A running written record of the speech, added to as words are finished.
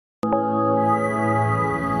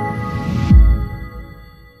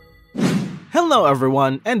Hello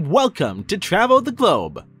everyone and welcome to Travel the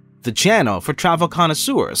Globe, the channel for travel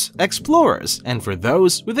connoisseurs, explorers, and for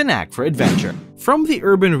those with a knack for adventure. From the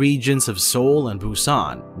urban regions of Seoul and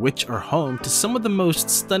Busan, which are home to some of the most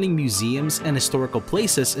stunning museums and historical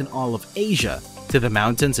places in all of Asia, to the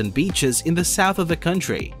mountains and beaches in the south of the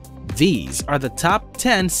country. These are the top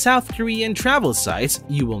 10 South Korean travel sites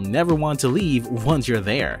you will never want to leave once you're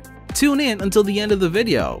there. Tune in until the end of the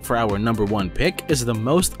video, for our number 1 pick is the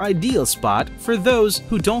most ideal spot for those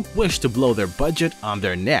who don't wish to blow their budget on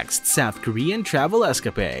their next South Korean travel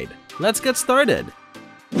escapade. Let's get started!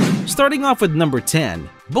 Starting off with number 10,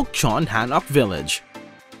 Bukchon Hanok Village.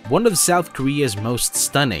 One of South Korea's most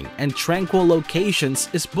stunning and tranquil locations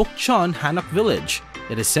is Bukchon Hanok Village.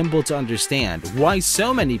 It is simple to understand why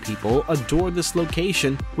so many people adore this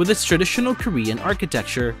location with its traditional Korean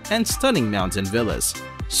architecture and stunning mountain villas.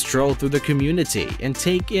 Stroll through the community and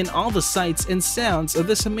take in all the sights and sounds of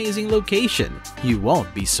this amazing location. You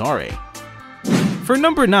won't be sorry. For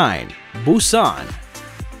number 9, Busan.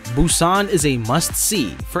 Busan is a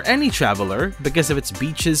must-see for any traveler because of its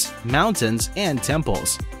beaches, mountains, and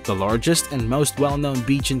temples. The largest and most well-known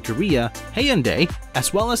beach in Korea, Haeundae,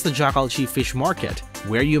 as well as the Jakalchi Fish Market,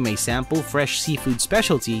 where you may sample fresh seafood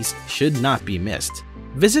specialties, should not be missed.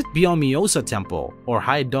 Visit Byeomyosa Temple or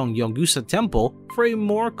Haedong Yonggusa Temple for a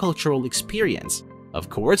more cultural experience. Of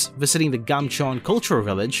course, visiting the Gamcheon Cultural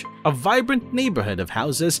Village, a vibrant neighborhood of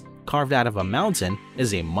houses carved out of a mountain,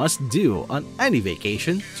 is a must-do on any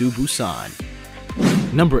vacation to Busan.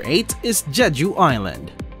 Number 8 is Jeju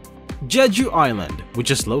Island. Jeju Island,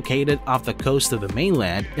 which is located off the coast of the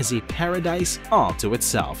mainland, is a paradise all to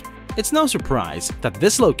itself. It's no surprise that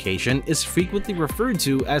this location is frequently referred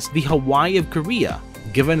to as the Hawaii of Korea,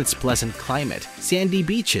 given its pleasant climate, sandy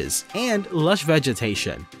beaches, and lush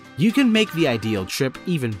vegetation. You can make the ideal trip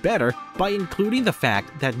even better by including the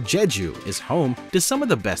fact that Jeju is home to some of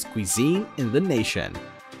the best cuisine in the nation.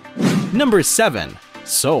 Number 7.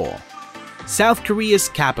 Seoul. South Korea's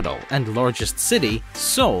capital and largest city,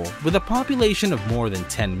 Seoul, with a population of more than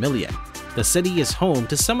 10 million. The city is home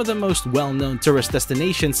to some of the most well-known tourist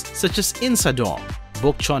destinations such as Insadong,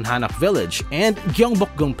 Bukchon Hanok Village, and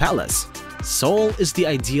Gyeongbokgung Palace. Seoul is the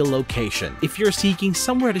ideal location if you're seeking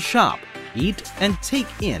somewhere to shop, eat, and take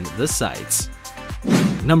in the sights.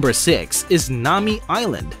 Number 6 is Nami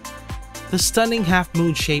Island. The stunning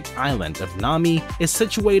half-moon-shaped island of Nami is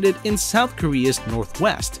situated in South Korea's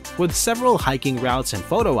northwest. With several hiking routes and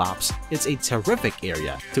photo ops, it's a terrific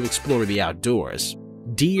area to explore the outdoors.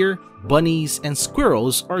 Deer, bunnies, and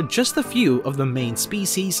squirrels are just a few of the main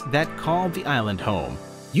species that call the island home.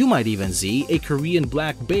 You might even see a Korean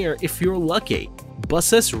black bear if you're lucky.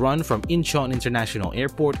 Buses run from Incheon International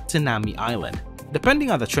Airport to Nami Island.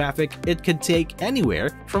 Depending on the traffic, it could take anywhere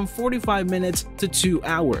from 45 minutes to 2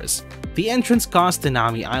 hours. The entrance cost to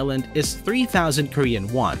Nami Island is 3,000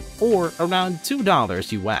 Korean won, or around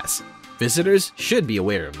 $2 US. Visitors should be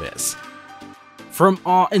aware of this. From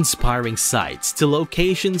awe-inspiring sights to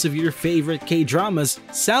locations of your favorite K-dramas,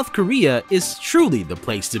 South Korea is truly the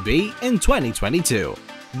place to be in 2022.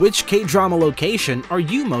 Which K-drama location are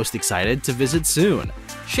you most excited to visit soon?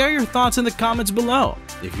 Share your thoughts in the comments below.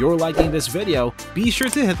 If you're liking this video, be sure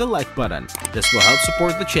to hit the like button. This will help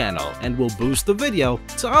support the channel and will boost the video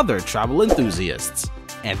to other travel enthusiasts.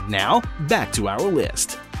 And now, back to our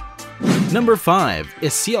list. Number 5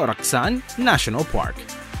 is Seoraksan National Park.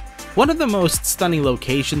 One of the most stunning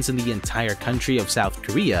locations in the entire country of South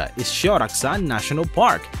Korea is Seoraksan National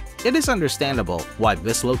Park. It is understandable why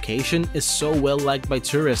this location is so well liked by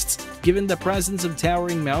tourists, given the presence of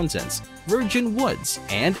towering mountains, virgin woods,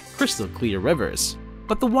 and crystal clear rivers.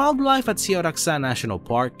 But the wildlife at Seoraksan National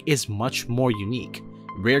Park is much more unique.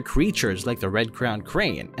 Rare creatures like the red-crowned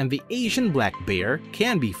crane and the Asian black bear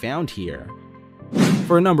can be found here.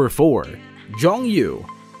 For number 4, Jongyu.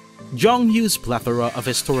 Jongyu's plethora of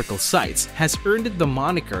historical sites has earned it the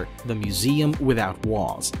moniker the Museum Without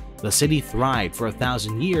Walls. The city thrived for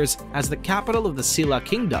 1,000 years as the capital of the Silla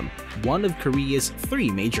Kingdom, one of Korea's 3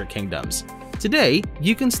 major kingdoms. Today,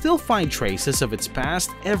 you can still find traces of its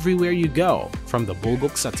past everywhere you go, from the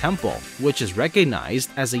Bulguksa Temple, which is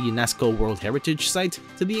recognized as a UNESCO World Heritage Site,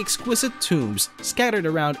 to the exquisite tombs scattered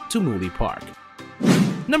around Tumuli Park.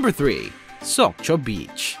 Number 3. Sokcho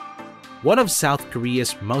Beach. One of South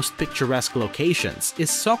Korea's most picturesque locations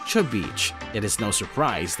is Sokcho Beach. It is no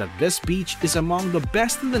surprise that this beach is among the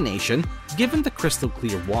best in the nation given the crystal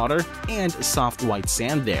clear water and soft white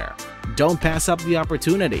sand there. Don't pass up the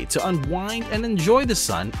opportunity to unwind and enjoy the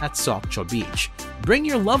sun at Sokcho Beach. Bring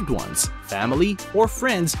your loved ones, family, or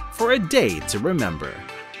friends for a day to remember.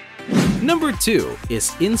 Number 2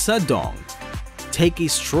 is Insadong. Take a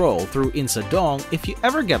stroll through Insadong if you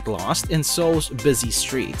ever get lost in Seoul's busy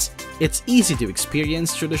streets. It's easy to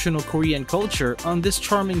experience traditional Korean culture on this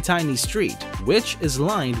charming tiny street, which is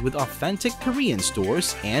lined with authentic Korean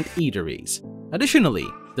stores and eateries. Additionally,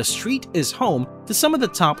 the street is home to some of the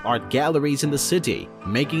top art galleries in the city,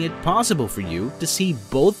 making it possible for you to see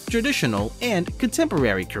both traditional and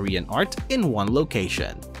contemporary Korean art in one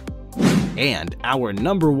location. And our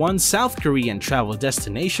 #1 South Korean travel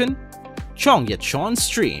destination, Cheonggyecheon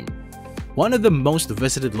Stream. One of the most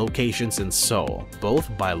visited locations in Seoul, both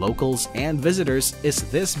by locals and visitors, is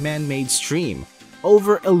this man-made stream.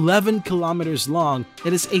 Over 11 kilometers long,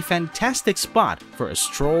 it is a fantastic spot for a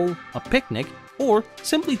stroll, a picnic, or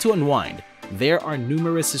simply to unwind. There are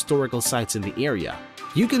numerous historical sites in the area.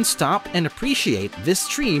 You can stop and appreciate this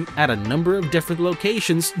stream at a number of different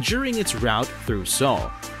locations during its route through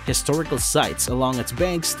Seoul. Historical sites along its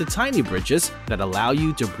banks to tiny bridges that allow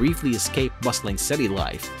you to briefly escape bustling city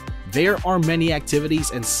life. There are many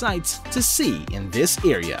activities and sights to see in this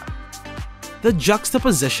area. The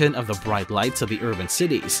juxtaposition of the bright lights of the urban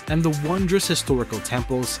cities and the wondrous historical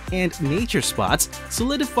temples and nature spots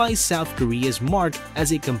solidifies South Korea's mark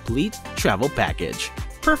as a complete travel package,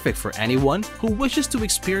 perfect for anyone who wishes to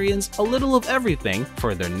experience a little of everything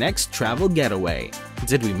for their next travel getaway.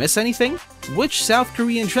 Did we miss anything? Which South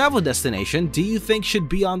Korean travel destination do you think should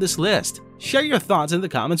be on this list? Share your thoughts in the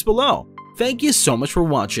comments below. Thank you so much for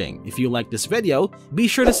watching. If you liked this video, be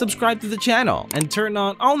sure to subscribe to the channel and turn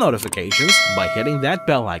on all notifications by hitting that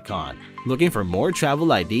bell icon. Looking for more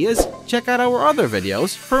travel ideas? Check out our other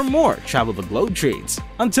videos for more Travel the Globe treats.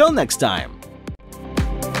 Until next time!